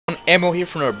Ammo here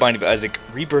from our Binding of Isaac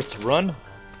Rebirth run.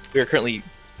 We are currently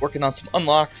working on some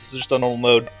unlocks, just on normal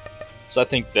mode, so I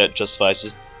think that justifies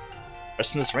just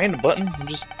pressing this random button and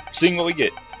just seeing what we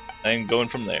get, and going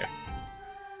from there.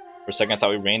 For a second I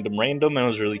thought we random, and I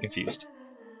was really confused.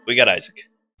 We got Isaac.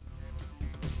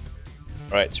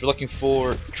 Alright, so we're looking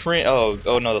for oh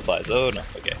no, the flies. Oh no,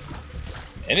 okay.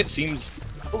 And it seems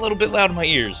a little bit loud in my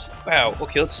ears. Wow,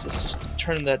 okay, let's just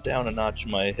turn that down a notch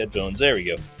in my headphones. There we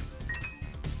go.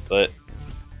 But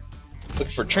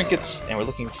looking for trinkets, and we're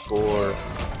looking for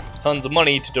tons of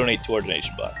money to donate to our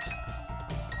donation box.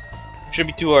 Should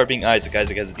be to our being Isaac.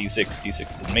 Isaac has a D6. D6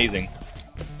 is amazing.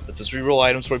 Let's just reroll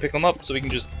items before we pick them up, so we can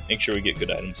just make sure we get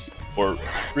good items, or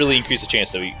really increase the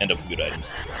chance that we end up with good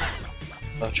items.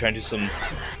 I'll try and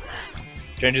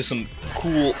do some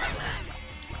cool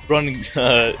running,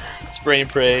 spray and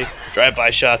pray,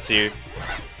 drive-by shots here.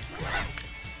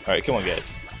 All right, come on,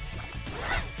 guys.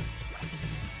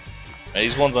 Now,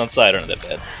 these ones on side aren't that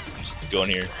bad. Just go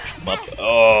in here, shoot them up.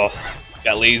 Oh,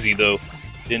 got lazy though.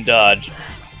 Didn't dodge.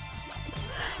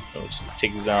 I'll just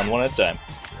take these down one at a time.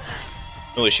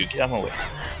 No issue. Get out of my way.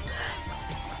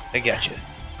 I got you.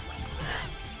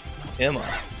 Come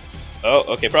on.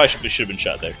 Oh, okay. Probably should have been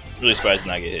shot there. Really surprised to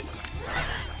not get hit.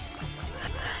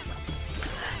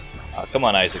 Oh, come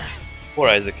on, Isaac. Poor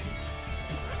Isaac.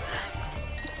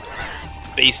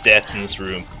 Base stats in this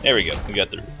room. There we go. We got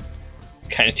through.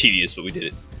 Kind of tedious, but we did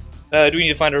it. Do we need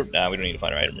to find our? Nah, we don't need to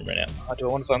find our item room right now. Do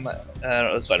I want to find my?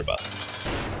 No, let's find our boss.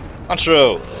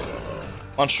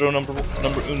 Monstro number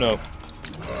uno.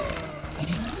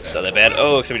 It's not that bad.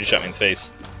 Oh, except he just shot me in the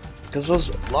face. Because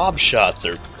those lob shots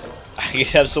are, I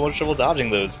have so much trouble dodging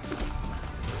those.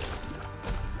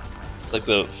 Like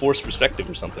the forced perspective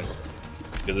or something.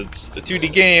 Because it's a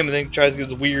 2D game, and then it tries to get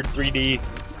this weird 3D.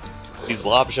 These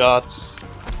lob shots.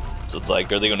 So it's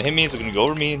like, are they going to hit me? Is it going to go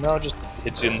over me? No, it just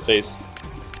hits you in the face.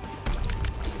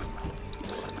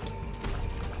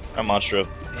 I'm Monstro.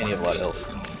 And you have a lot of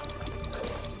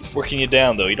health. Working you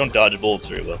down though, you don't dodge bullets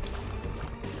very well.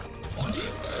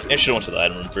 I should have went to the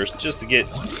item room first, just to get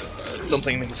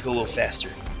something to make us go a little faster.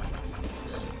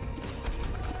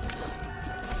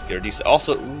 Let's get our decent.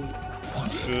 Also,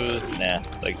 nah,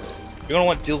 like, you're gonna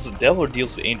want deals the devil or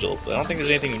deals the angel, but I don't think there's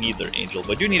anything we need there, angel.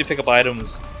 But I do need to pick up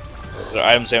items. There are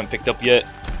items I haven't picked up yet.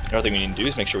 Another thing we need to do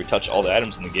is make sure we touch all the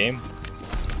items in the game.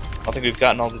 I don't think we've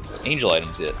gotten all the angel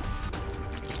items yet.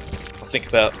 I'll think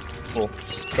about, we'll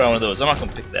try one of those. I'm not going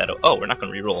to pick that up. Oh, we're not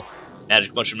going to reroll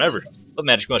Magic Mushroom ever. Love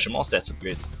Magic Mushroom, all stats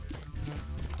upgrades.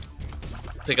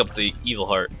 Pick up the Evil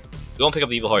Heart. We won't pick up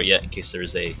the Evil Heart yet in case there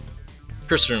is a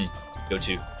curse room to go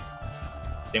to.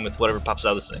 Same with whatever pops out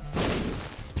of this thing.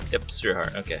 Yep, Spirit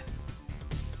Heart, okay.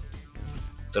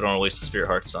 So I don't want to waste the Spirit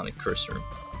Hearts on a curse room.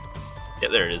 Yeah,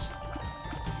 there it is.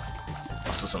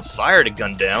 Also some fire to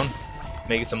gun down.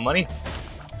 Making some money.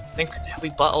 I think, have we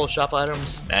bought all the shop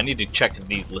items? Man, I need to check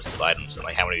the list of items and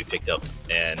like how many we picked up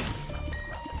and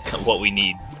what we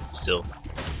need still.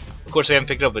 Of course I haven't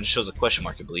picked it up, but it shows a question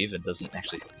mark, I believe. It doesn't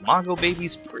actually. Mongo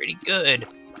Baby's pretty good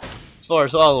as far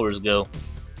as followers go.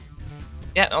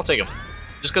 Yeah, I'll take them.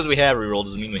 Just because we have reroll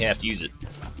doesn't mean we have to use it.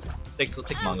 We'll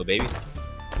take Mongo Baby.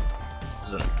 This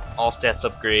is an all stats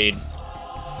upgrade.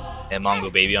 And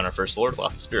Mongo Baby on our first Lord,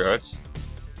 lots of Spirit Hearts.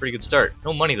 Pretty good start.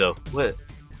 No money though. What?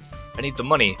 I need the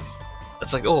money.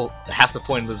 That's like, oh, half the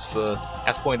point was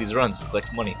half the point of these runs is to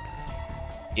collect money.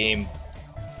 Game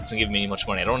doesn't give me much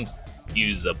money. I don't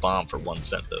use a bomb for 1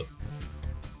 cent though.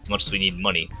 As much as we need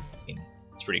money, I mean,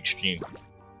 it's pretty extreme.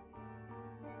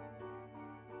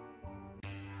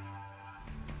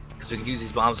 Because we can use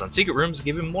these bombs on secret rooms and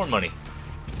give him more money.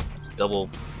 It's double,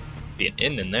 be an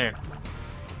in there.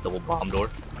 Double bomb door.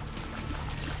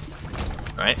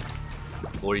 Alright,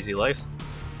 more easy life.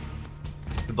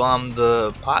 We bomb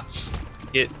the pots,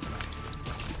 get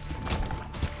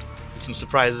some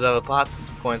surprises out of the pots, get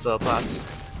some coins out of the pots.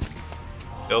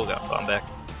 Go, got bomb back.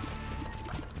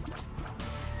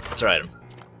 What's our item?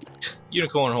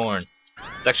 Unicorn Horn.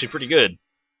 It's actually pretty good.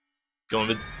 Go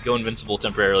invincible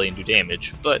temporarily and do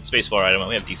damage, but spacebar item,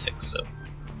 we have D6, so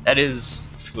that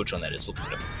is, I forget which one that is, we'll pick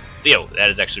it up. Yo, that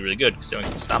is actually really good, because then we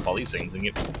can stomp all these things and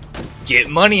get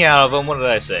money out of them. What did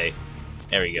I say?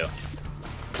 There we go.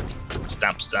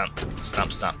 Stomp, stomp,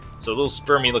 stomp, stomp. So the little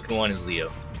spermy looking one is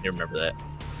Leo. You remember that.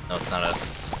 No, it's not a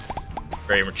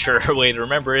very mature way to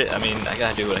remember it. I mean, I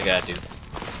gotta do what I gotta do.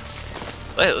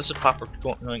 Let's just pop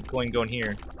going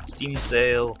here. Steam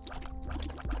sale.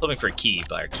 Looking for a key,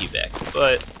 buy our key back.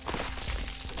 But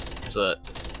let's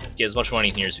get as much money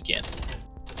in here as we can.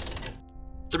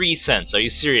 3 cents. Are you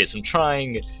serious? I'm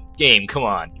trying. Game, come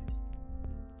on.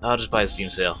 I'll just buy a Steam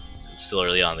sale. It's still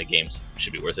early on in the game, so it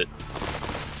should be worth it.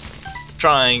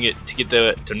 trying to get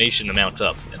the donation amount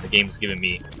up, and the game's giving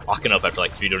me locking up after like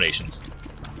 3 donations.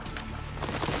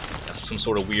 Have some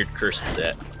sort of weird curse to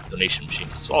that donation machine.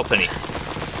 Small penny.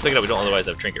 Pick it up. We don't otherwise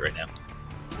have a trinket right now.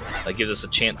 That gives us a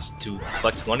chance to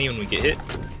collect money when we get hit.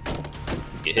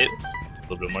 A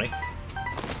little bit of money.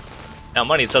 Now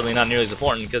money is suddenly not nearly as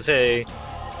important because hey,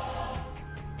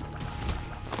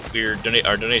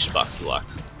 our donation box is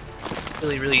locked.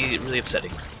 Really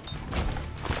upsetting.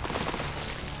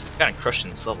 Kind of crushed in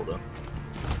this level though.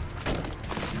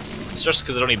 It's just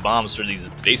because I don't need bombs for these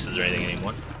bases or anything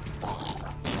anymore.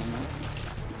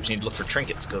 We need to look for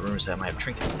trinkets. Go to rooms that might have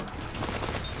trinkets in them.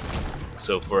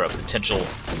 So for a potentially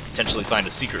find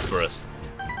a secret for us.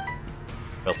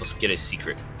 Help us get a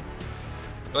secret.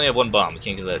 We only have 1 bomb. We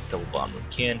can't get that double bomb. We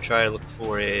can try to look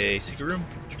for a secret room,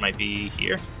 which might be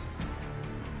here.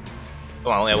 Oh,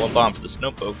 I only have 1 bomb for this.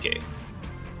 Nope. Okay.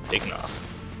 Taking off.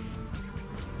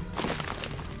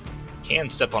 Can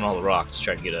step on all the rocks.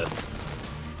 Try to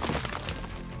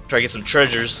get some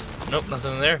treasures. Nope,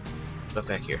 nothing there. Stuff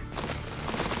back here.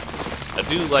 I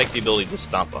do like the ability to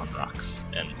stomp on rocks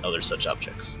and other such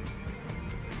objects.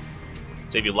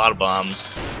 Save you a lot of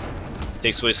bombs.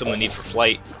 Takes away some of the need for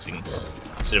flight. So you can,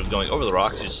 instead of going over the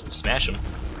rocks, you just smash them.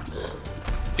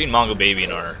 Between Mongo Baby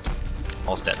and our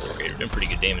all stats upgrade, we're doing pretty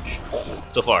good damage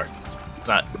so far. It's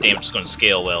not damage that's going to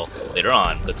scale well later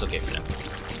on, but it's okay for now.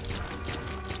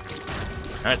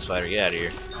 Alright, Spider, get out of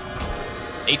here.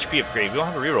 HP upgrade. We don't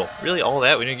have a reroll. Really? All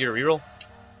that? We didn't get a reroll?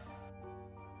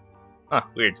 Huh,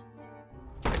 weird.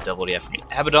 Double what do you have for me?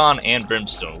 Abaddon and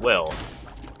Brimstone. Well,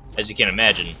 as you can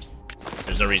imagine,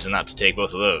 there's no reason not to take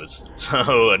both of those.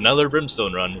 So, another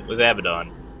Brimstone run with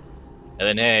Abaddon. And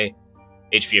then, hey,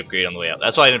 HP upgrade on the way out.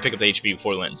 That's why I didn't pick up the HP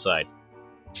before we went inside.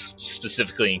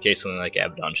 Specifically in case something like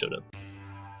Abaddon showed up.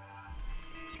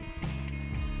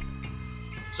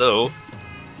 So,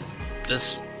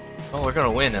 well, we're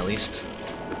gonna win at least.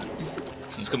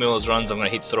 It's gonna be one of those runs I'm gonna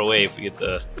hate to throw away if we get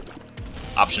the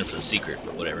option for the secret,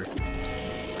 but whatever.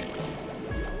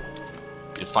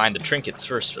 We'll find the trinkets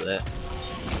first for that,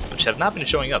 which have not been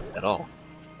showing up at all.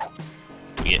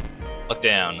 We get luck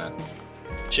down.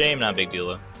 Shame, not a big deal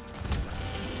though.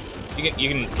 You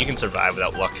can survive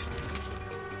without luck.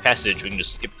 Passage, we can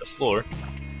just skip the floor.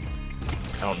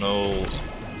 I don't know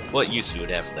what use we would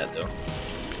have for that though.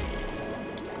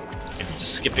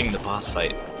 Just skipping the boss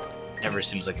fight never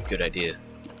seems like a good idea.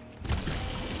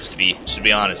 Just to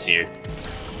be honest here,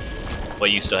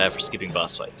 what use do I have for skipping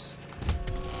boss fights?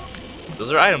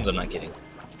 Those are items I'm not getting.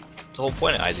 That's the whole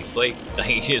point of Isaac Blake.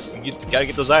 You gotta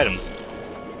get those items.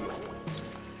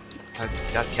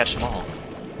 Gotta catch them all.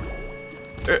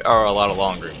 There are a lot of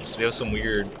long rooms. We have some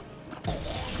weird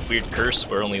curse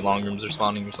where only long rooms are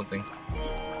spawning or something.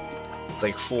 It's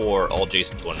like 4 all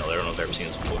adjacent to one another. I don't know if I've ever seen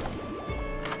this before.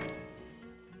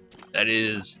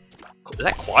 Is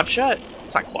that quad shot?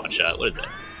 It's not quad shot. What is that?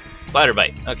 Spider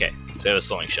bite. Okay, so we have a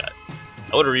slowing shot.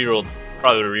 I would have rerolled,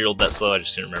 probably would have rerolled that slow. I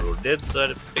just didn't remember what it did, so I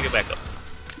had to pick it back up.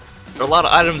 There are a lot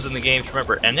of items in the game to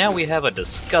remember, and now we have a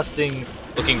disgusting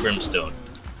looking Brimstone.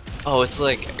 Oh, it's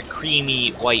like a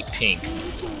creamy white pink.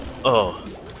 Oh,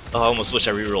 I almost wish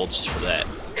I rerolled just for that,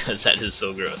 because that is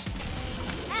so gross.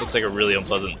 This looks like a really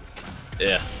unpleasant.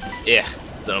 Yeah,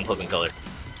 it's an unpleasant color.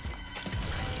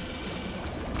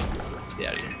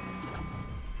 Get out of here.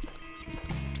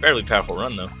 Fairly powerful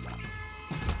run though.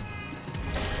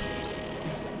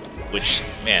 Which,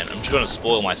 man, I'm just going to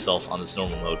spoil myself on this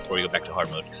normal mode before we go back to hard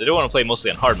mode, because I do want to play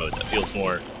mostly on hard mode. That feels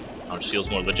more, just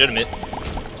feels more legitimate,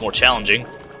 it's more challenging.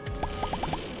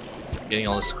 Getting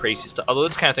all this crazy stuff. Although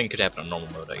this kind of thing could happen on normal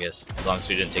mode, I guess, as long as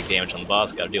we didn't take damage on the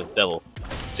boss. Got to deal with Devil.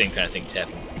 Same kind of thing could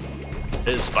happen.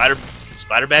 It is Spider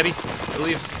Babby, I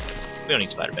believe. We don't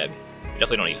need Spider Babby. We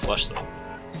definitely don't need Flush though.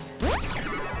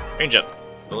 Range up.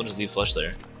 So we'll just leave Flush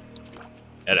there.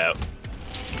 Head out.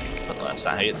 Oh, that's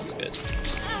not how you hit those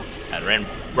guys. I ran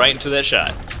right into that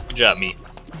shot. Good job, me.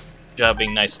 Good job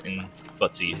being nice and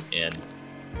butsy and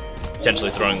potentially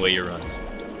throwing away your runs.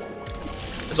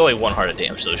 It's only 1 heart of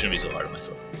damage, so it shouldn't be so hard on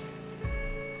myself.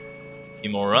 A few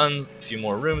more runs, a few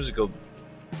more rooms, we go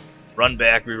run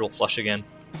back, reroll Flush again.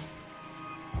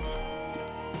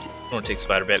 I don't take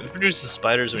Spider Bat. It produces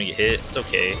spiders when you get hit. It's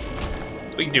okay.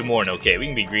 We can do more than okay. We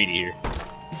can be greedy here.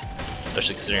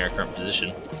 Especially considering our current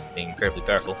position being incredibly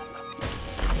powerful.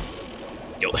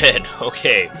 Go ahead.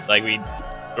 Okay. Like, we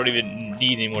don't even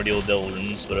need any more Deal with Devil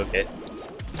runes, but okay.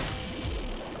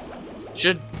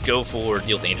 Should go for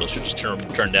Deal with Angel. Should just turn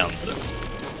down the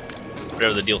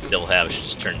whatever the Deal with Devil have. Should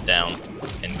just turn it down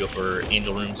and go for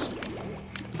Angel rooms.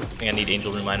 I think I need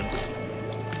Angel room items.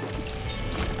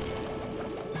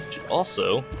 Should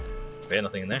also, okay,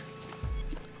 nothing in there.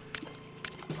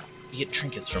 you get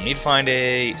trinkets from? Need to find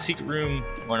a secret room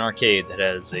or an arcade that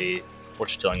has a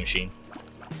fortune-telling machine.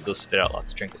 Go spit out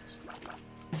lots of trinkets.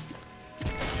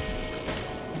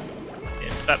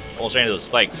 And that almost ran into those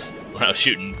spikes when I was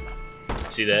shooting.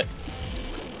 See that?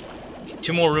 Okay,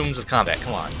 2 more rooms of combat.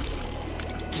 Come on.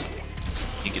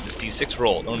 You get this D6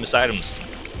 roll. Don't miss items.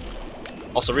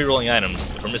 Also, rerolling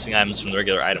items. If we're missing items from the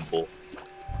regular item pool,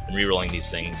 then rerolling these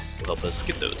things will help us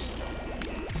get those.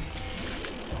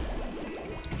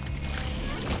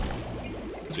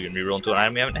 So we can reroll into an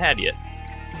item we haven't had yet.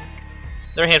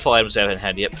 There are a handful of items we haven't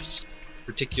had yet,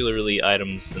 particularly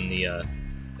items in the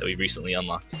that we recently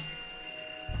unlocked.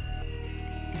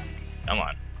 Come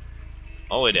on,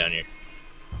 all the way down here.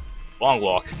 Long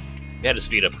walk. We had a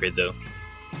speed upgrade though.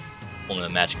 Only the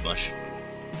magic mush.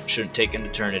 Shouldn't take an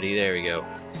eternity. There we go.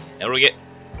 Now what do we get?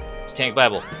 It's Tank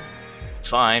Bible. It's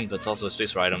fine, but it's also a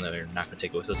space item that we're not going to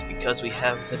take with us because we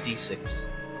have the D6.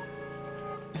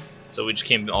 So we just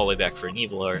came all the way back for an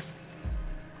evil heart.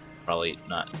 Probably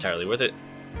not entirely worth it.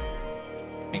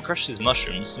 And crush these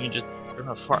mushrooms. Let me just throw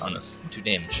a fart on us. 2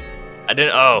 damage. I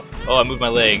didn't. Oh, I moved my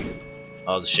leg.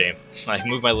 Oh, that was a shame. I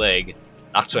moved my leg,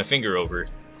 knocked my finger over,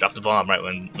 dropped the bomb right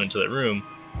when went into that room,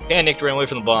 panicked, ran away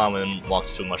from the bomb, and then walked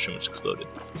into a mushroom which exploded.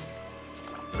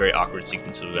 A very awkward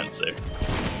sequence of events there.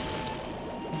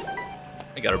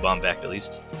 I got our bomb back at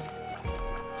least.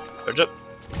 Charge up.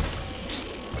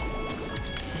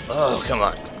 Oh, come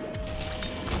on.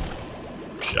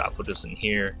 Shot put us in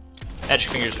here. Magic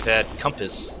fingers we've had.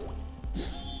 Compass.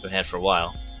 Haven't had for a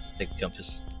while. Take the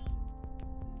compass.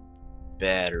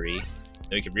 Battery.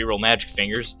 Then we can reroll magic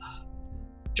fingers.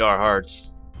 Jar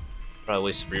hearts. Probably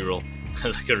wasted reroll.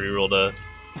 Because I could have rerolled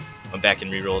went back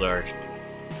and rerolled our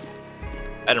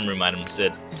item room item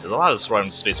instead. Because a lot of store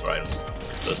items are space bar items.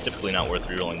 So it's typically not worth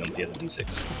rerolling them if you have a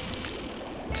D6.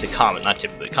 I say common, not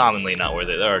typically. Commonly not worth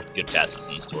it. There are good passives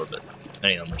in the store, but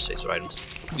many of them are space bar items.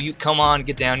 Will you come on,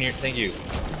 get down here? Thank you.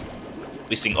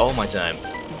 Wasting all my time.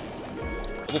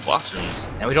 Couple boss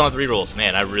rooms. And we don't have the rerolls.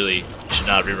 Man, I really should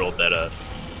not have rerolled that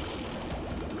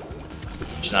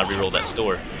should not have rerolled that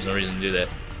store. There's no reason to do that.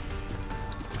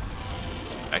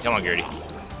 Alright, come on, Gertie.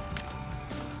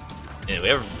 Yeah, we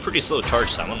have a pretty slow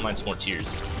charge time. I wouldn't mind some more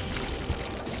tears.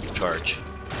 Charge.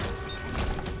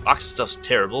 Box stuff's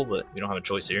terrible, but we don't have a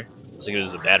choice here. Let's think it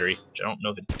is a battery, which I don't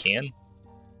know if it can.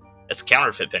 That's a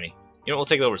counterfeit penny. You know what, we'll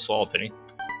take it over to Swallow Penny.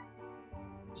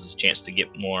 This is a chance to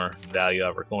get more value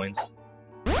out of our coins.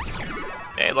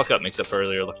 Hey, luck up makes up for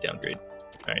earlier luck downgrade.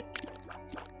 Alright.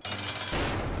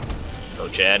 Go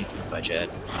Chad. Bye Chad.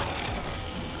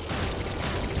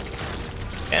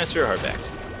 And a Spirit Heart back.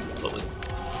 Lovely.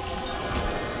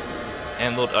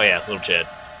 And little, oh yeah, little Chad.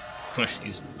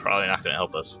 He's probably not going to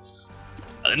help us.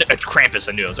 Krampus,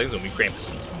 I knew. I was like, there's going to be Krampus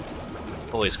in this room.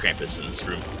 Always Krampus in this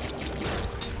room.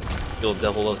 The old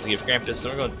devil loves to give Krampus, so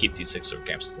we're going to keep D6 over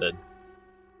Krampus' head.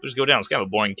 We'll just go down. It's kind of a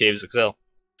boring Caves Excel.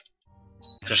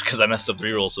 Just because I messed up the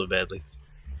reroll so badly.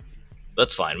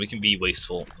 That's fine. We can be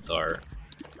wasteful with our...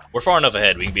 We're far enough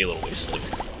ahead, we can be a little wasteful.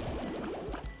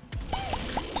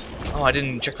 Oh, I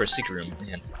didn't check for a secret room,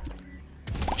 man.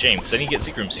 Shame, because I didn't get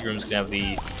secret rooms. Secret rooms can have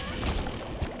the...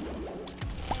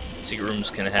 Secret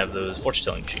rooms can have those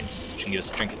fortune-telling machines, which can give us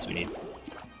the trinkets we need.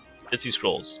 Bitsy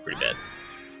Scrolls, pretty bad.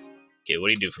 Okay, what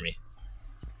do you do for me?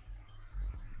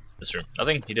 This room.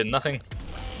 Nothing? You did nothing?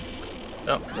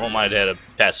 Oh, well, might have had a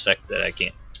pass effect that I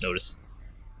can't notice.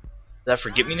 Did that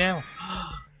Forget Me Now?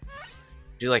 I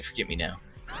do like Forget Me Now.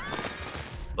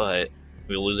 But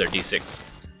we'll lose our D6,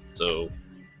 so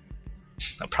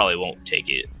I probably won't take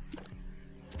it.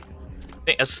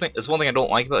 That's one thing I don't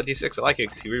like about D6. I like it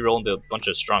because you reroll into a bunch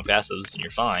of strong passives and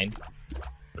you're fine.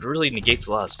 But it really negates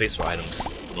a lot of spacebar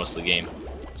items for most of the game.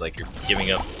 It's like you're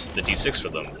giving up the D6 for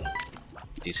them.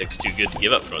 D6 is too good to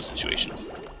give up for most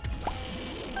situations.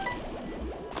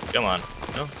 Come on.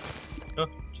 No. No.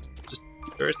 Just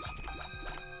turrets.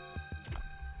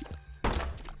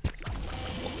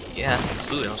 Yeah,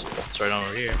 absolutely. It's right on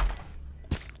over here.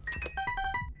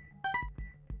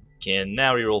 Can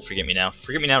now reroll Forget Me Now.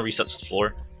 Forget Me Now resets the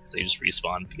floor, so you just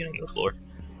respawn at the beginning of the floor.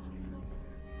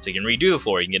 So you can redo the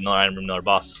floor, you can get another item from another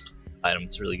boss item,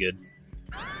 it's really good.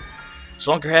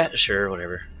 Spelunker hat? Sure,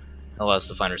 whatever. Allow us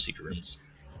to find our secret rooms,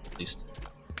 at least.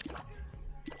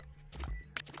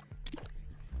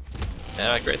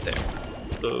 Yeah, like right there.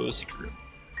 So, secret room.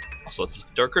 Also, it's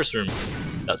a dark curse room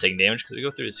without taking damage because we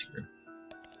go through the secret room.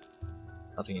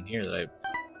 Nothing in here that I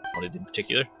wanted in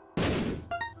particular.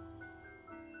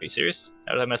 Are you serious?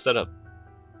 How did I mess that up?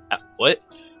 What?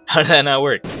 How did that not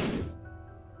work?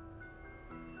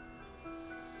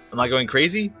 Am I going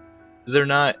crazy? Is there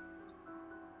not...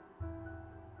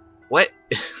 What?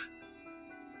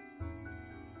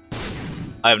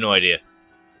 I have no idea.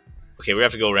 Okay, we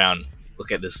have to go around,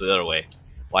 look at this the other way.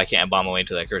 Why can't I bomb my way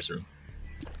into that curse room?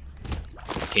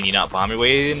 Can you not bomb your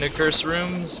way into curse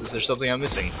rooms? Is there something I'm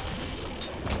missing?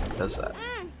 What does that?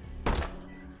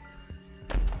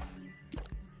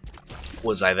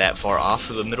 Was I that far off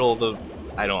to the middle of the...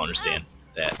 I don't understand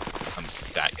that.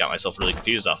 I got myself really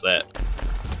confused off that.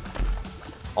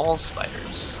 All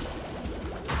spiders.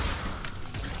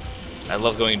 I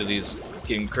love going to these,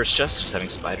 getting cursed chests, just having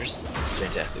spiders. It's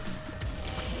fantastic.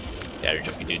 Get out of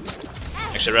here, jumpy dudes.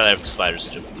 Actually, I'd rather have spiders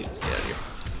than jumpy dudes. Get out of here.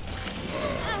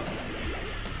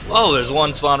 Whoa, there's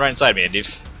one spawned right inside me, dude.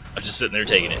 I'm just sitting there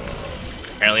taking it.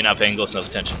 Apparently not paying close enough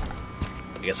attention.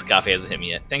 I guess the coffee hasn't hit me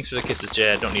yet. Thanks for the kisses,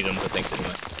 Jay. I don't need them, but thanks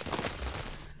anyway.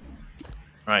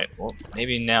 Alright, well,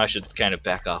 maybe now I should kind of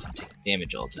back off and take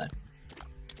damage all the time.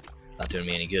 Not doing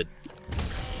me any good.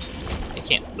 You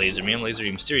can't laser me. I'm laser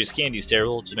you. Mysterious candy is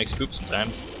terrible. It just makes you poop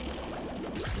sometimes.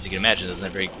 As you can imagine, it doesn't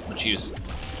have very much use.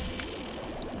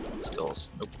 Skulls.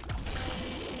 Nope.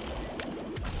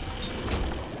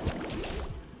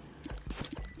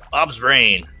 Bob's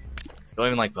brain. Don't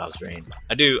even like Bob's brain.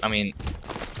 I do. I mean,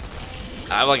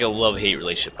 I have like a love-hate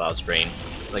relationship with Bob's brain.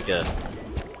 It's like an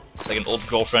old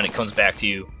girlfriend. It comes back to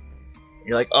you.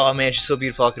 You're like, oh man, she's so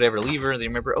beautiful. How could I ever leave her? And then you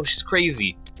remember, oh, she's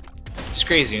crazy. She's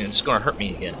crazy, and it's gonna hurt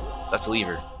me again. I have to leave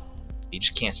her. You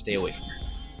just can't stay away from her.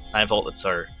 9 volt. That's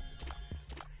our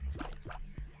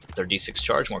D6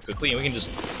 charge more quickly, and we can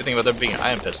just. Good thing about there being an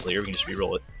item pest layer, we can just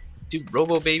reroll it. Do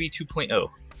Robo Baby 2.0.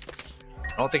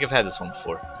 I don't think I've had this one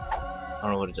before. I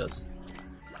don't know what it does.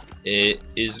 It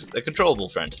is a controllable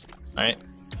friend. Alright.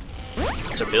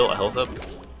 It's our bill, a health up.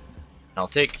 And I'll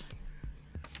take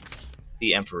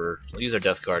the Emperor. We'll use our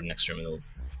Death Guard next room. And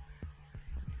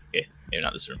okay, maybe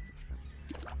not this room.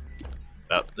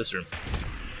 About this room.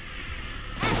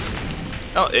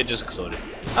 Oh, it just exploded.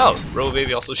 Oh, Robo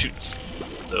Baby also shoots.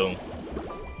 So,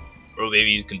 Robo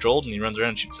Baby is controlled and he runs around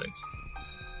and shoots things.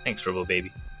 Thanks, Robo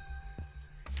Baby.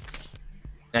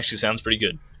 Actually sounds pretty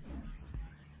good.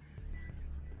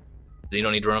 You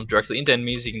don't need to run up directly into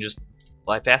enemies, you can just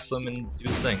fly past them and do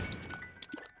his thing.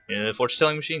 Fortune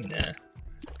telling machine? Nah.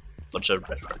 Bunch of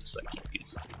red hearts that I can't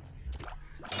use.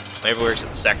 Everywhere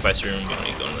except the sacrifice room, you don't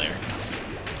need to go in there.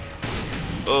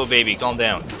 Oh baby, calm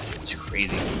down. It's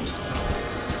crazy.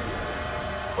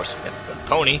 Of course we got the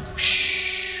pony.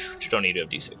 Shh, you don't need to have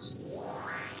D6.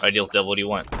 Alright, deal with devil, what do you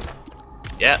want?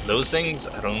 Yeah, those things,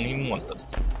 I don't even want them.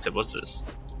 Except what's this?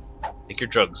 Take your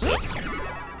drugs up.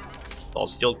 All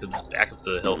steel because it's back up to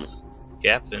the health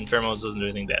gap, and pheromones doesn't do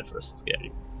anything bad for us. Let's get out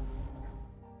of here.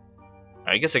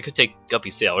 Alright, I guess I could take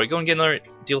Guppy's tail. Are we going to get another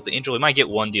deal with the angel? We might get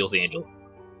one deal with the angel.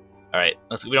 Alright,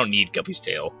 we don't need Guppy's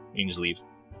tail. We can just leave.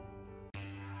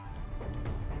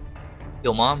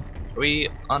 Yo, Mom, are we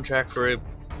on track for a...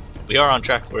 We are on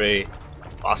track for a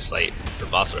boss fight, for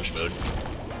boss rush mode.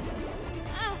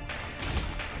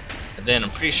 And then I'm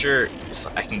pretty sure if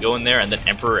I can go in there and then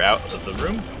Emperor out of the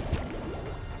room,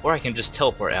 or I can just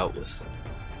teleport out with...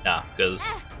 Nah, because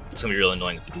it's gonna be really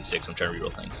annoying with the D6 when I'm trying to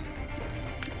reroll things.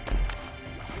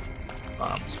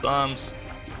 Bombs, bombs.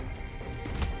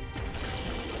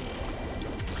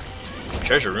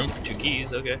 Treasure room for 2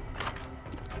 keys, okay.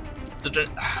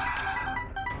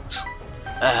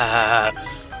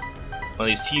 One of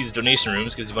these teased donation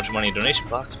rooms gives you a bunch of money in a donation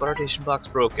box, but our donation box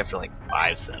broke after like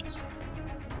 5 cents.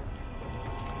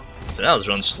 So now this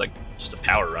run's just a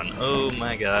power run. Oh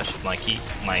my gosh, my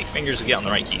fingers will get on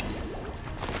the right keys.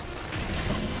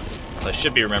 So I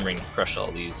should be remembering to crush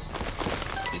all these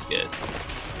guys.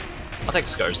 I'll take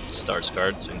Star's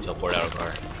card so we can teleport out of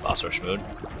our boss rush mode.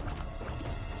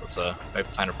 So let's right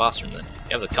find our boss room then.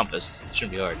 You have the compass, it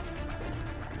shouldn't be hard.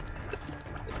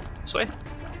 This way?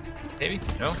 Maybe?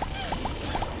 No?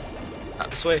 Not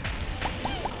this way?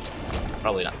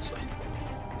 Probably not this way.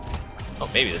 Oh,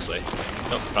 maybe this way.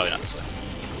 Nope, probably not this way.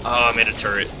 Oh, I made a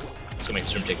turret. It's gonna make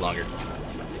this room take longer.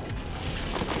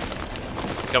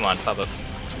 Come on, pop up.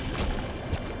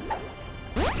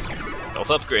 Health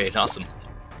upgrade, awesome.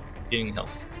 Getting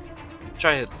health.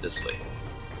 Try it this way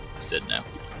instead now.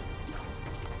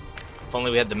 If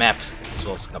only we had the map as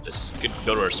well as the compass. We could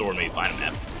go to our store and maybe find a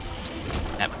map.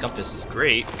 Map compass is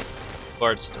great.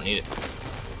 Parts don't need it.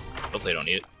 Hopefully I don't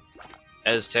need it.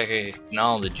 As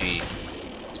technology.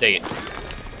 Let's take it.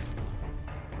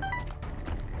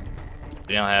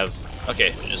 We now have...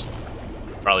 Okay, just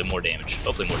probably more damage.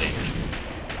 Hopefully more damage.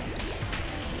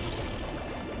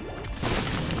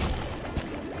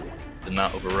 Did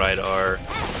not override our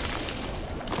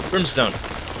brimstone.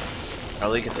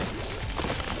 Probably a good thing.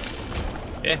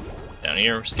 Okay, down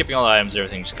here, we're skipping all the items and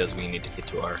everything just because we need to get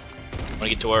to our... I want to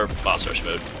get to our boss rush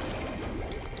mode.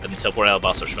 then teleport out of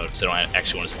boss rush mode because I don't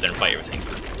actually want to sit there and fight everything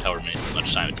for however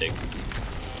much time it takes.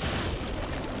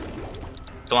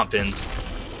 Come on, pins.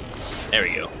 There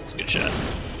we go. It's a good shot.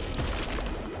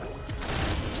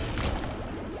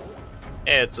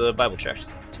 Yeah, it's a Bible tract.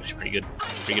 It's actually pretty good.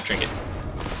 Pretty good trinket.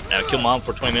 Now kill mom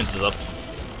before 20 minutes is up.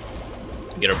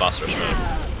 Get our boss rush mode.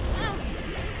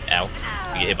 Ow.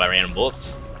 We get hit by random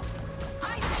bullets.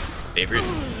 Favorite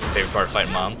part of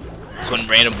fighting mom. It's when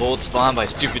random bullets spawn by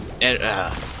stupid. They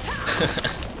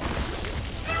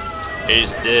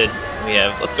just did. We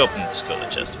have. Let's go up and just go to the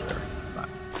chest or whatever. It's not.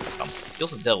 Kill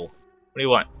the devil. What do you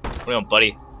want? What do you want,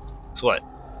 buddy? Guess what?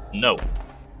 No.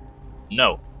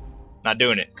 No. Not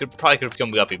doing it. Probably could have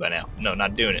become Guppy by now. No,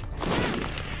 not doing it.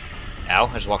 Ow,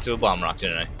 I just walked through a bomb rock,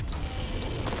 didn't I?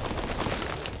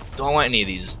 Don't want any of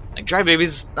these. Like, dry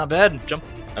babies, not bad. Jump,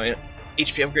 I mean,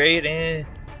 HP upgrade, eh.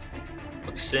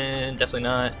 Focus in, definitely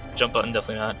not. Jump button,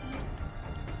 definitely not.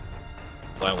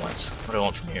 What do I want? What do I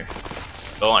want from here?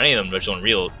 I don't want any of them, but I just want to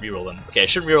reroll them. Okay, I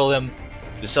shouldn't reroll them.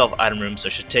 We still have item room, so I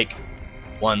should take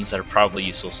ones that are probably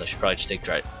useful, so I should probably just take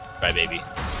dry baby.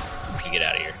 Let's get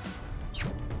out of here.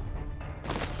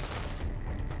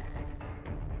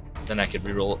 Then I could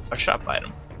reroll a shop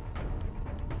item.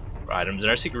 Or items in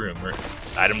our secret room, or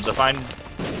items I find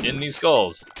in these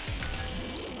skulls.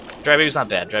 Dry baby's not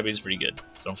bad. Dry baby's pretty good, so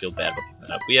I don't feel bad about picking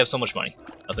that up. We have so much money.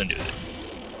 Nothing to do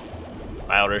with it.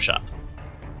 Buy out our shop.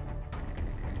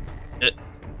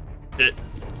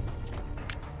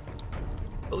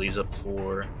 Bullies up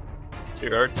for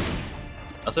 2 arts.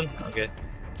 Nothing? Okay.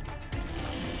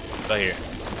 About here.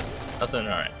 Nothing?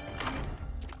 Alright.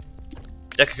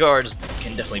 Deck of cards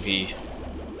can definitely be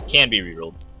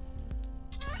rerolled.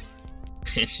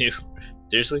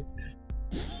 Seriously?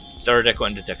 Starter deck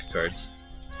went into deck of cards.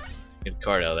 Get a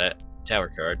card out of that. Tower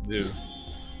card. Woo.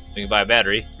 We can buy a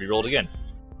battery. Reroll it again.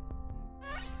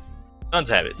 Guns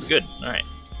have it. It's good. Alright.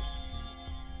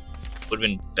 Would have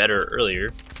been better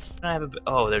earlier. I have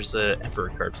oh, there's the Emperor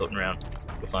card floating around.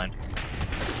 We'll find.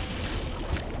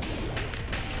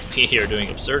 We here are doing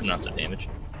absurd amounts of damage.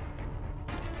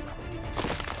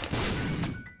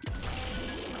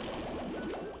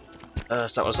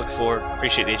 That's not what I was looking for.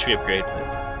 Appreciate the HP upgrade.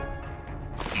 But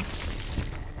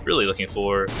really looking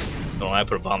for. Don't know why I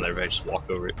put a bomb there, but I just walk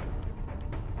over it.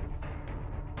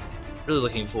 Really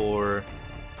looking for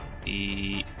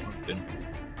the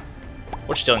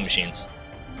fortune-telling machines.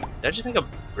 Did I just make a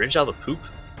bridge out of poop?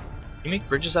 You make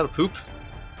bridges out of poop?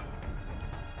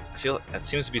 I feel that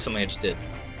seems to be something I just did.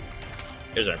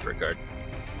 Here's our Emperor card.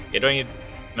 Yeah, don't need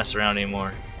to mess around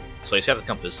anymore. So you have the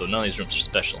compass, so none of these rooms are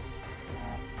special.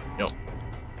 You don't.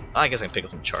 I guess I can pick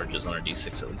up some charges on our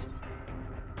D6 at least.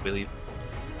 We leave.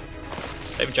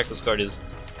 I even check this card is.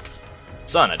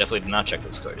 Sun, I definitely did not check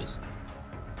this card is.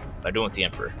 But I do want the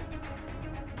Emperor.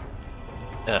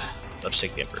 I'll just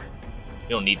take the Emperor. We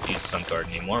don't need to use the Sun card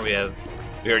anymore. We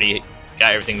already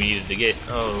got everything we needed to get.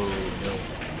 Oh no.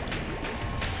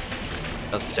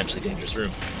 That was a potentially dangerous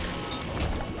room.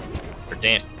 Or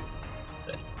damn.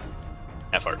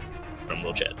 Half heart from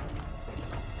Lil Chad.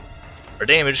 Our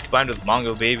damage combined with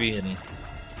Mongo Baby and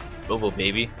Bobo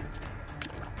Baby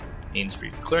means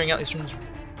we're clearing out these rooms.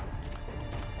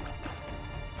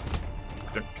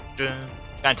 Kinda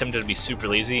tempted to be super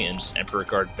lazy and just Emperor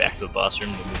card back to the boss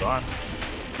room to move on.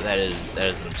 But that is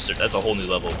an absurd. That's a whole new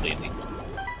level of lazy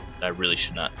that I really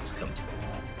should not succumb to.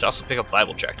 Should also pick up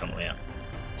Bible tract on the way out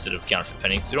instead of counterfeit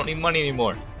penny, because we don't need money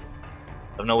anymore.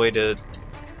 I have no way to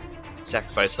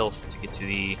sacrifice health to get to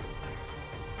the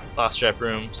boss trap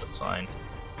room, so that's fine.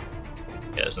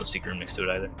 Yeah, there's no secret room next to it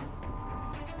either.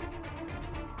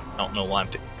 I don't know why I'm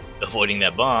avoiding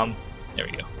that bomb. There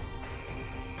we go.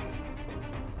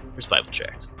 Where's Bible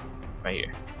tract? Right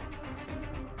here.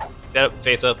 Got up,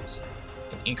 faith up.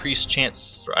 Increased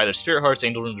chance for either spirit hearts,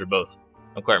 angel rooms, or both.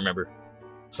 I don't quite remember.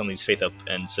 Some of these faith up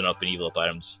and sin up and evil up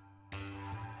items.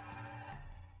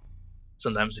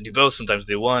 Sometimes they do both, sometimes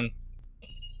they do one.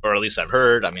 Or at least I've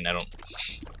heard. I mean, I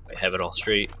have it all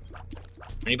straight.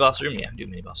 Mini boss room? Yeah, do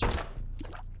mini boss room.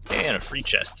 And a free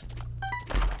chest.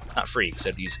 Not free, because I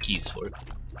have to use keys for it.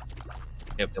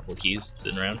 I have a couple of keys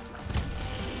sitting around.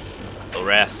 Oh,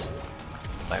 Wrath.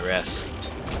 By Wrath.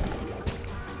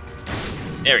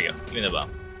 There we go. Give me the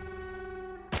bomb.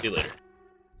 See you later.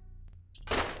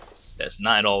 That's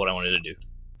not at all what I wanted to do.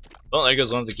 Well, there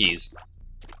goes one of the keys.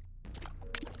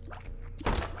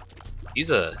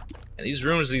 These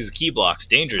rooms, these key blocks,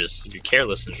 dangerous if you're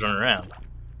careless and just run around.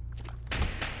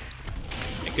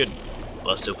 I could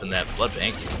bust open that blood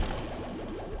bank.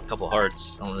 A couple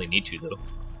hearts. I don't really need to though.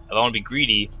 If I want to be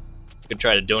greedy, I could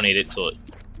try to donate it till it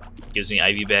gives me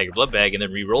IV bag or blood bag, and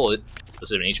then re-roll it.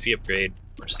 Does it an HP upgrade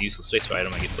Or just a useless spacebar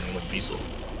item, I get something more useful.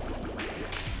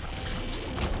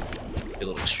 Be a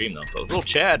little extreme though, but little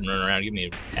Chad running around give me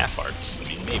half hearts. I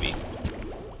mean, maybe.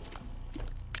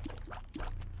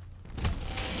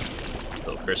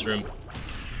 Little curse room.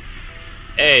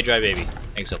 Hey, dry baby.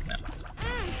 Thanks for helping out.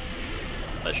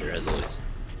 Pleasure, as always.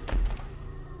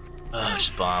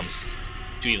 Just bombs.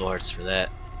 2 evil hearts for that.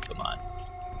 Come on.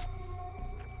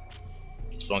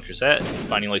 Spunker's hat.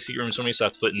 Finding all these secret rooms for me, so I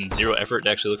have to put in 0 effort to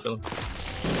actually look for them.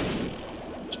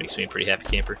 Which makes me a pretty happy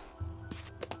camper.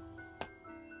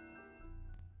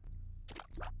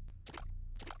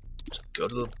 So go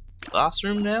to the boss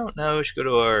room now? No, we should go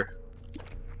to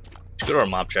our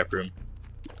mob trap room.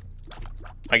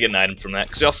 I get an item from that,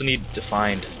 because we also need to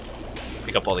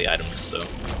pick up all the items, so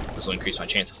this will increase my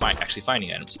chance of actually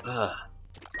finding items. I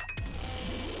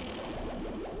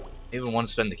even want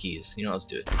to spend the keys. You know, let's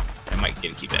do it. I might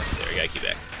get a key back. There, I got a key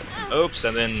back. Oops,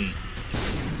 and then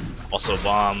also a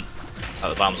bomb. That's how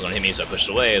the bomb was going to hit me, so I pushed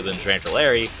it away, then ran for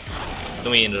Larry.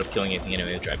 Then we ended up killing anything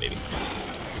anyway with Dry Baby.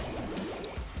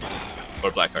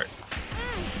 Or Blackheart.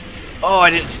 Oh, I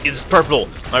didn't. It's purple.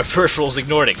 My peripherals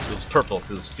ignored it because it's purple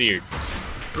because it's feared.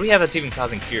 What do we have that's even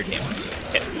causing fear damage?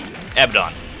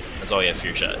 Abaddon. That's all we have.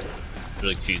 Fear shot.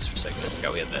 Really confused for a second. I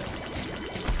forgot we had that.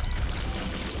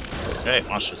 Alright,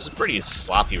 monster. This is a pretty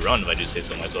sloppy run if I do say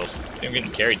so myself. I think I'm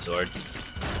getting carried so hard.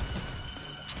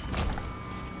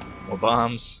 More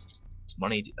bombs. It's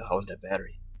money. Oh, and that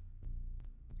battery.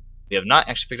 We have not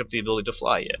actually picked up the ability to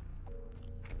fly yet.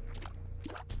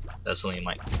 That's something that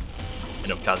might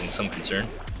end up causing some concern.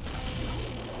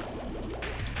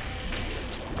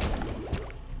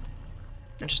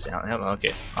 Interesting.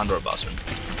 Okay, onto our boss room.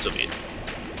 So be it.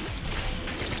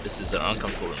 This is an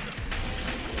uncomfortable room though.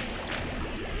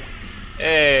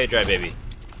 Hey, Dry Baby.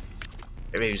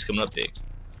 Dry Baby's coming up big.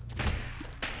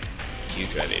 Cute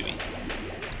Dry Baby.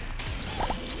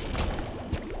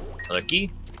 Another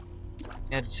key.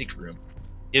 And a secret room.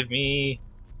 Give me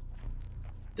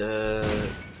the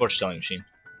fortune telling machine.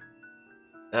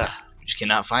 Ugh, I just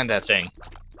cannot find that thing.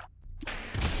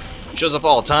 It shows up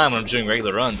all the time when I'm doing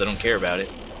regular runs. I don't care about it.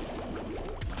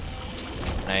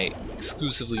 I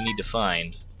exclusively need to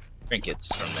find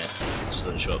trinkets from that. It just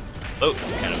doesn't show up. Oh,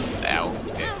 it's kind of ow.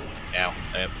 Okay, ow.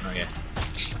 Okay.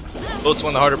 Well, it's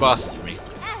one of the harder bosses for me.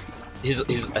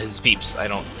 His peeps. I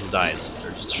don't. His eyes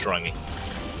are just destroying me.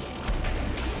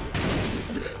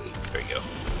 There we go.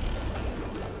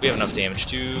 We have enough damage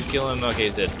to kill him. Okay,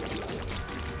 he's dead.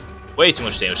 Way too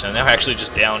much damage now. Now we're actually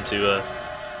just down to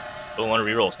don't want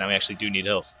to rerolls. Now we actually do need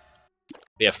health.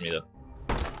 Yeah, for me though.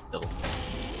 Double.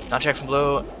 Contract from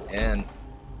below and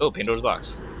Pandora's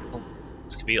box. Oh,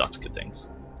 this could be lots of good things.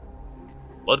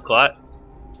 Blood clot.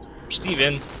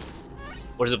 Steven.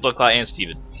 What is it? Blood clot and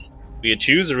Steven. We get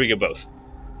choose or we get both.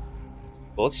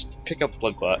 Well, let's pick up the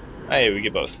blood clot. Hey, we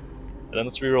get both. And then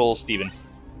let's reroll Steven.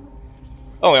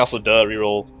 Oh, we also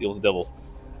reroll deal with the devil.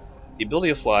 The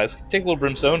ability of flies. Take a little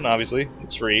brimstone, obviously.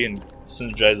 It's free and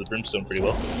synergizes the brimstone pretty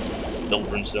well. Double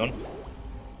brimstone.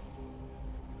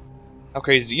 How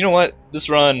crazy! You know what? This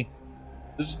run's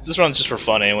just for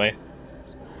fun anyway,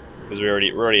 because we're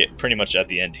already pretty much at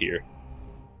the end here.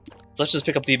 So let's just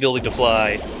pick up the ability to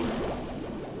fly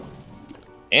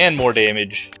and more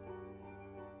damage,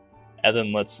 and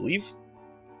then let's leave.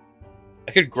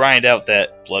 I could grind out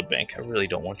that blood bank. I really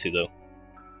don't want to though.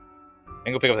 I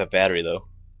can go pick up that battery though.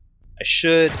 I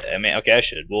should. I mean, okay, I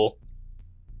should.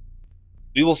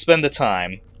 We will spend the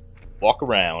time, walk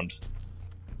around.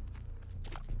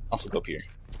 Also go up here.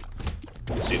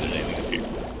 Let's see if there's anything up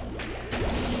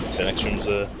here. So next room's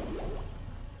a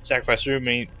sacrifice room.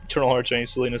 Any eternal hearts or any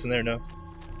silliness in there? No.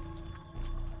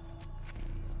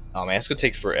 Oh man, it's gonna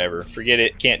take forever. Forget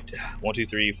it. Can't. 1, 2,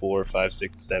 3, 4, 5,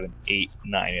 6, 7, 8,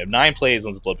 9. We have 9 plays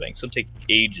on this blood bank. Some take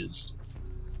ages.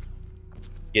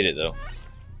 Get it though.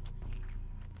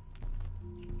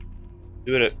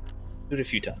 Do it a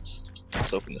few times.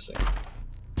 Let's open this thing.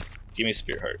 Give me a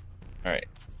spirit heart. All right.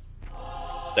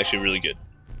 It's actually really good.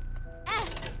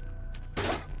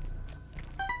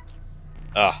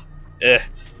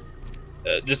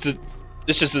 This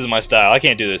just isn't my style. I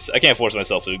can't do this. I can't force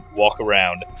myself to walk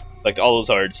around like all those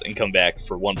hearts and come back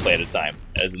for 1 play at a time.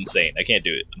 That is insane. I can't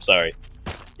do it. I'm sorry.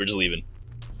 We're just leaving.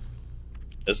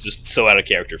 That's just so out of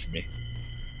character for me.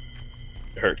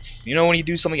 It hurts. You know, when you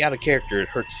do something out of character, it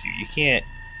hurts you. You can't.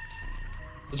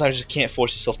 Sometimes you just can't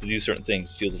force yourself to do certain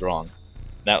things. It feels wrong.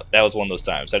 That was one of those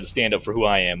times. I had to stand up for who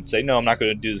I am and say, no, I'm not going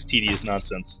to do this tedious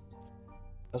nonsense.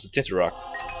 That was a Titter Rock.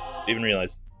 Didn't even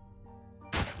realize.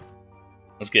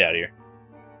 Let's get out of here.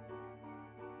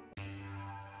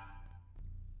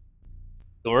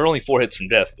 So we're only 4 hits from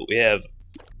death, but we have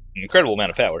an incredible amount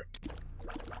of power.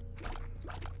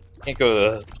 Can't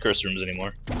go to the curse rooms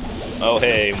anymore. Oh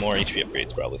hey, more HP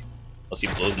upgrades probably. Unless he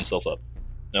blows himself up.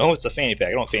 No, it's a fanny pack.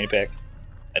 I don't want fanny pack.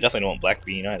 I definitely don't want black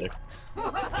bean either.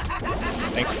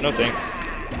 Thanks, no thanks.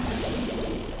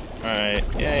 Alright,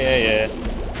 yeah.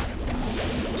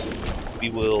 We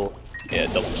will,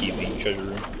 double key the treasure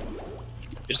room.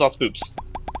 There's lots of poops.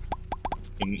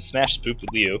 You can smash the poop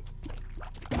with Leo.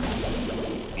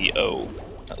 Leo,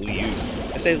 not Liu.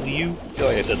 I say Liu? I feel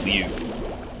like I said Liu.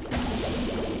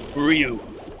 Ryu!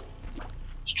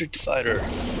 Street Fighter!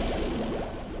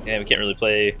 Yeah, we can't really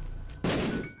play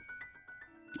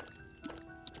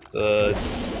the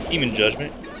Demon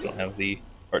Judgment because we don't have the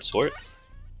parts for it.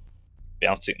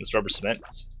 Bouncing this rubber cement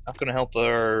is not going to help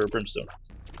our Brimstone.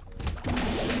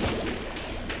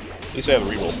 At least we have a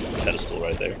reroll pedestal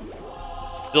right there.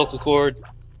 Umbilical cord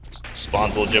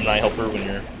spawns a little Gemini helper when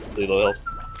you're really low health.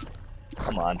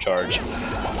 Come on, charge.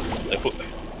 Like,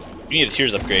 you need a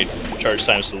tears upgrade. Charge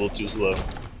time is a little too slow.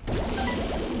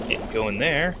 Can't go in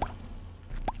there.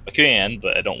 I can,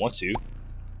 but I don't want to.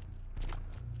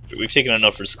 We've taken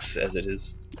enough risks as it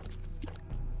is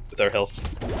with our health.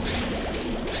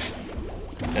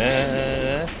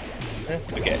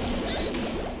 Okay.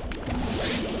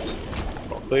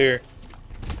 All clear.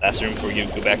 Last room before we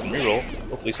go back and reroll.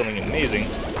 Hopefully something amazing.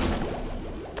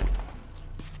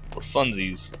 Or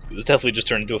funsies. This definitely just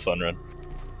turned into a fun run.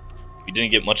 We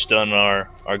didn't get much done on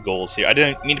our goals here. I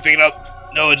didn't mean to pick it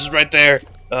up. No, it's just right there.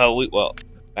 Well,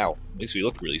 ow. At least we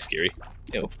look really scary.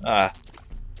 Ew.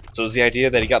 So is the idea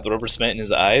that he got the rubber cement in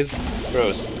his eyes?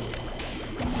 Gross.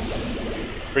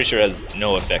 Pretty sure it has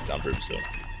no effect on Brimstone.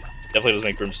 Definitely doesn't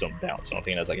make Brimstone bounce. I don't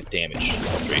think it has like a damage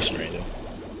alteration or anything.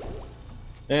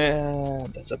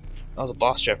 That was a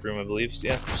boss trap room, I believe. So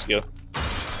yeah, just go.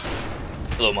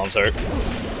 Hello, Mom's heart.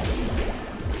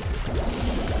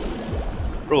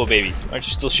 Robo baby, aren't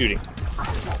you still shooting?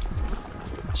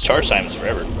 This charge time is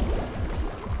forever.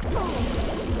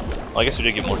 Well, I guess we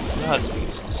did get more. No, that's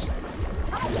useless.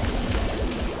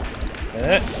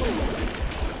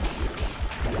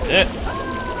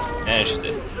 And she's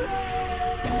dead.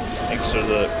 Thanks for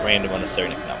the random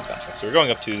unnecessary economic contract. So we're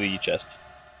going up to the chest.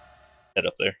 Head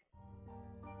up there.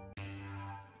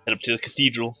 Head up to the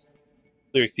cathedral.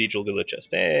 Clear cathedral, go to the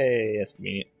chest. Hey, that's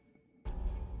convenient.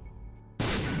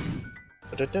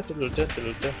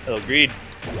 Hello, Greed.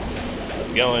 How's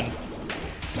it going?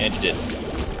 And you did.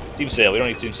 Team Sail, we don't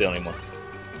need Team Sail anymore.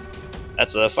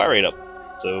 That's a fire rate up.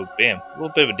 So, bam. A little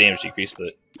bit of a damage decrease,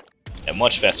 but a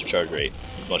much faster charge rate.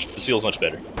 This feels much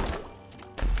better.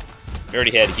 We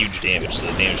already had huge damage, so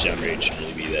the damage downgrade shouldn't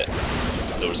really be that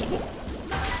noticeable.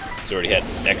 So we already had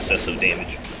excessive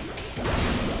damage.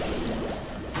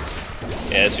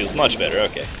 Yeah, this feels much better,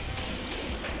 okay.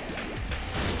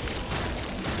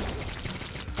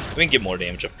 We can get more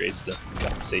damage upgrades to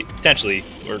compensate. Potentially,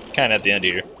 we're kinda at the end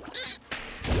here.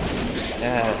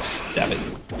 Damn it.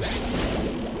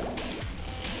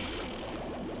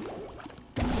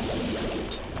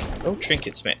 No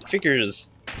trinkets, man. Figures.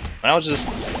 I was just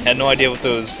had no idea what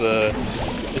those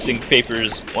missing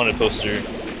papers, wanted poster,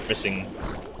 missing.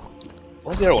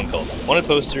 What was the other one called? Wanted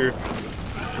poster,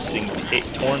 missing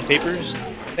torn papers,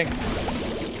 I think.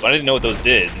 But I didn't know what those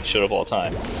did. They showed up all the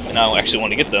time, and now I actually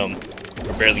want to get them.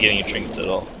 We're barely getting any trinkets at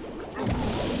all.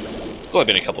 It's only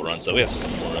been a couple runs, so we have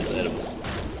some more runs ahead of us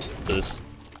for this.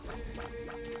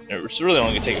 It's really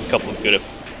only gonna take a couple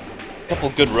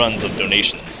good runs of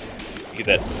donations to get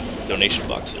that donation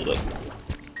box filled up.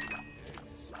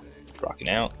 Rocking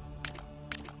out.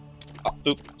 Oh,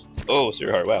 poop. Oh,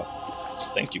 Sir Heart, wow.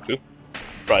 Thank you, poop.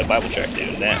 Probably Bible track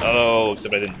doing that. Oh,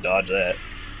 except I didn't dodge that.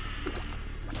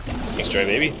 Thanks, try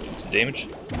baby. Get some damage.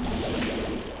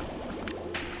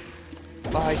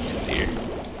 Bye, dear.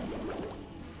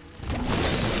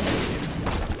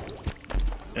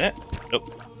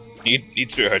 Nope.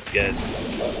 Need Spirit Hearts, guys.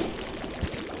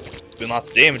 Doing lots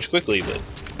of damage quickly, but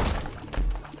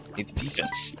need the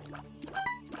defense.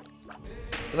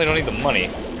 Really don't need the money.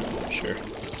 Sure.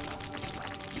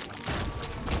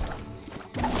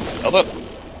 Although,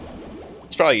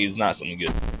 it's probably not something good.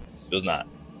 It was not.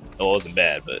 It wasn't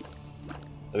bad, but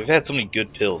we've had so many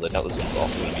good pills. I doubt this one's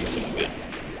also going to be something good.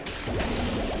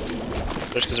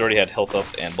 Especially because I already had health up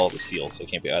and balls of steel, so it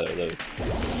can't be either of those.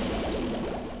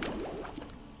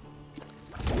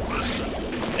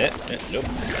 Nope.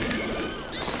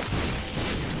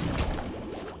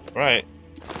 Right.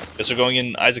 Guess we're going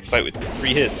in Isaac fight with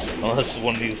 3 hits, unless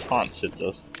one of these haunts hits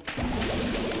us.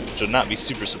 Which would not be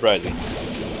super surprising.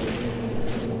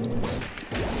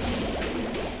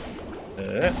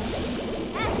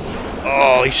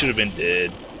 Oh, he should have been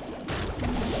dead.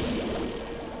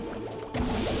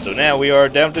 So now we are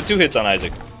down to 2 hits on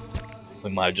Isaac. We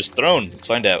might have just thrown. Let's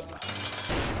find out.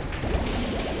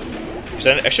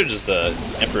 I should just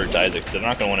Emperor dies it, because I'm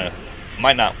not going to want to...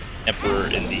 Might not Emperor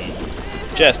in the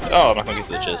chest. Oh, I'm not going to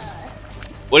get to the chest.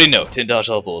 What do you know? $10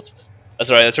 shell bullets.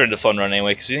 That's alright, that turned into a fun run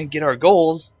anyway, because we didn't get our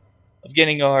goals of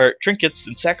getting our trinkets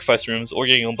and sacrifice rooms, or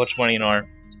getting a bunch of money in our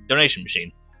donation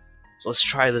machine. So let's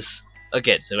try this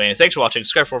again. So anyway, thanks for watching.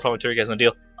 Subscribe for more fun material, you guys know the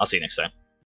deal. I'll see you next time.